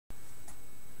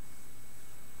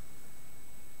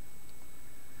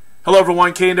Hello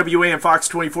everyone, KNWA and Fox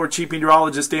 24 Chief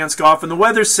Meteorologist Dan Skoff in the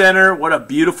Weather Center. What a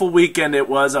beautiful weekend it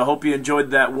was. I hope you enjoyed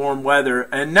that warm weather.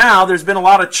 And now there's been a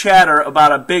lot of chatter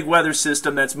about a big weather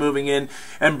system that's moving in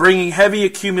and bringing heavy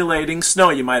accumulating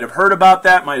snow. You might have heard about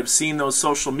that, might have seen those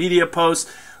social media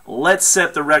posts. Let's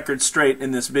set the record straight in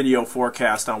this video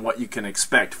forecast on what you can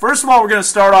expect. First of all, we're going to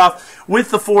start off with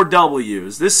the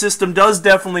 4Ws. This system does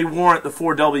definitely warrant the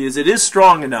 4Ws. It is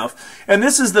strong enough. And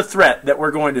this is the threat that we're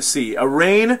going to see. A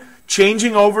rain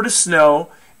changing over to snow,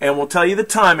 and we'll tell you the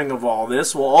timing of all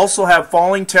this. We'll also have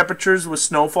falling temperatures with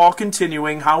snowfall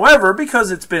continuing. However, because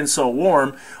it's been so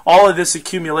warm, all of this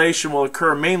accumulation will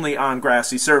occur mainly on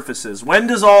grassy surfaces. When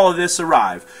does all of this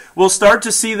arrive? We'll start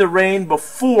to see the rain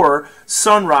before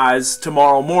sunrise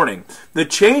tomorrow morning. The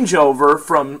changeover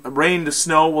from rain to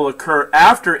snow will occur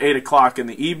after 8 o'clock in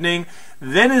the evening.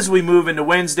 Then as we move into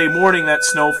Wednesday morning, that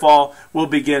snowfall will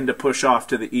begin to push off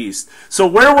to the east. So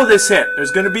where will this hit? There's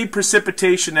going to be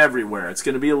precipitation everywhere. It's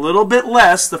going to be a little bit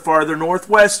less the farther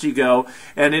northwest you go,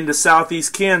 and into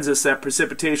southeast Kansas, that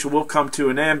precipitation will come to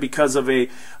an end because of a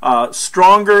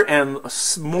stronger and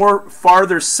more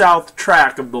farther south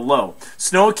track of the low.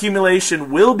 Snow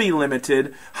accumulation will be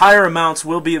limited. Higher amounts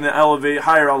will be in the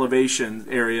higher elevation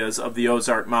areas of the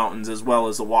Ozark Mountains as well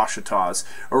as the Ouachitas.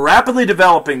 A rapidly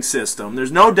developing system. There's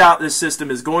no doubt this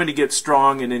system is going to get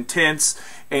strong and intense,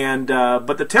 and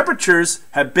but the temperatures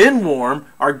have been warm.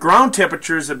 Our ground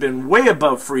temperatures have been way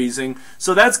above freezing,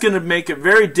 so that's going to make it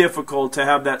very difficult to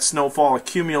have that snowfall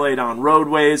accumulate on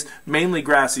roadways, mainly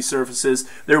grassy surfaces.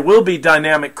 There will be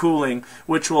dynamic cooling,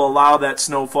 which will allow that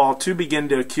snowfall to begin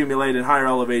to accumulate in higher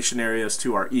elevation areas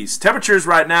to our east. Temperatures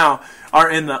right now are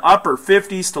in the upper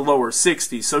 50s to lower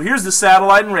 60s. So here's the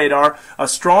satellite and radar, a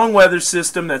strong weather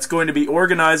system that's going to be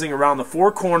organizing around the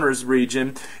Four Corners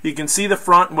region. You can see the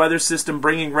front weather system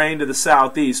bringing rain to the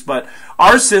southeast, but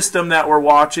our system that we're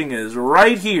watching is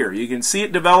right here. You can see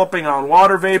it developing on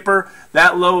water vapor.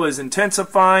 That low is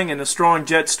intensifying and a strong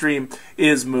jet stream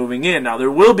is moving in. Now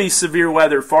there will be severe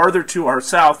weather farther to our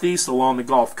southeast along the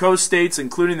Gulf Coast states,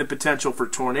 including the potential for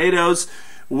tornadoes.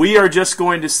 We are just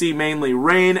going to see mainly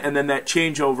rain and then that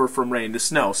changeover from rain to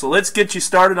snow. So let's get you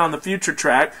started on the future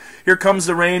track. Here comes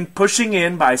the rain pushing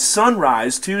in by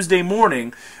sunrise Tuesday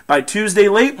morning. By Tuesday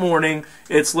late morning,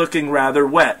 it's looking rather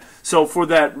wet. So for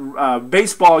that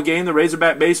baseball game, the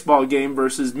Razorback baseball game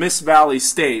versus Miss Valley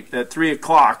State at 3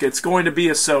 o'clock, it's going to be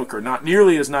a soaker. Not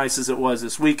nearly as nice as it was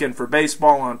this weekend for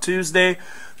baseball on Tuesday.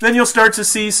 Then you'll start to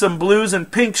see some blues and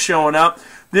pinks showing up.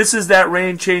 This is that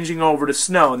rain changing over to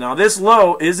snow. Now this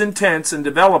low is intense and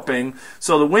developing,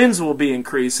 so the winds will be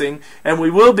increasing, and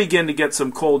we will begin to get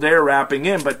some cold air wrapping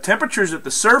in, but temperatures at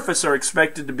the surface are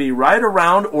expected to be right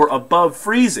around or above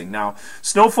freezing. Now,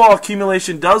 snowfall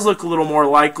accumulation does look a little more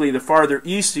likely the farther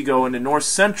east you go into north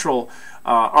central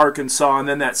Arkansas, and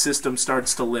then that system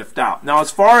starts to lift out. Now,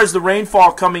 as far as the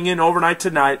rainfall coming in overnight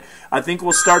tonight, I think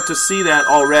we'll start to see that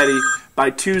already by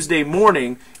Tuesday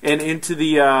morning and into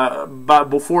the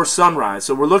before sunrise.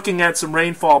 So we're looking at some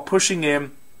rainfall pushing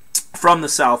in from the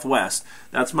southwest.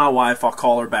 That's my wife. I'll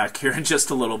call her back here in just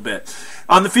a little bit.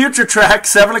 On the future track,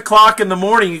 7 o'clock in the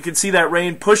morning, you can see that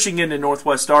rain pushing into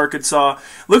northwest Arkansas.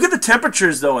 Look at the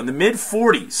temperatures, though, in the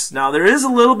mid-40s. Now, there is a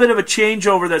little bit of a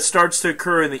changeover that starts to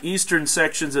occur in the eastern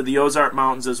sections of the Ozark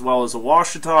Mountains as well as the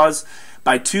Ouachitas.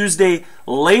 By Tuesday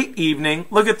late evening,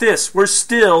 look at this. We're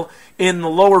still in the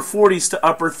lower 40s to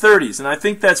upper 30s, and I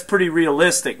think that's pretty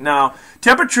realistic. Now,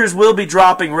 temperatures will be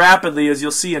dropping rapidly, as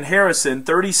you'll see in Harrison,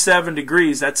 37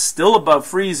 degrees. That's still above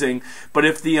freezing, but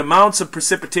if the amounts of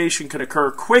precipitation can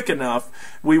occur quick enough,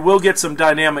 we will get some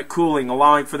dynamic cooling,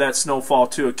 allowing for that snowfall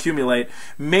to accumulate,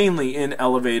 mainly in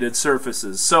elevated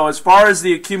surfaces. So as far as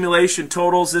the accumulation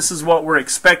totals, this is what we're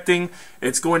expecting.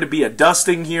 It's going to be a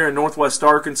dusting here in northwest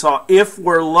Arkansas if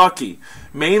we're lucky.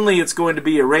 Mainly it's going to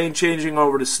be a rain changing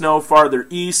over to snow farther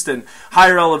east, and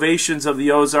higher elevations of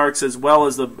the Ozarks as well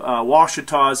as the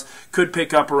Ouachitas could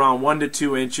pick up around 1 to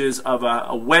 2 inches of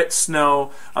a wet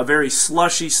snow, a very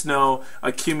slushy snow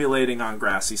accumulating on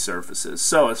grassy surfaces.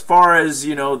 So as far as,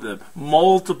 you know, the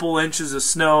multiple inches of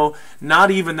snow,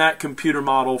 not even that computer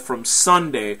model from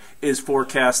Sunday is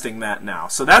forecasting that now.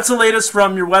 So that's the latest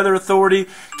from your weather authority.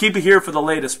 Keep it here for the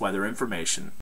latest weather information.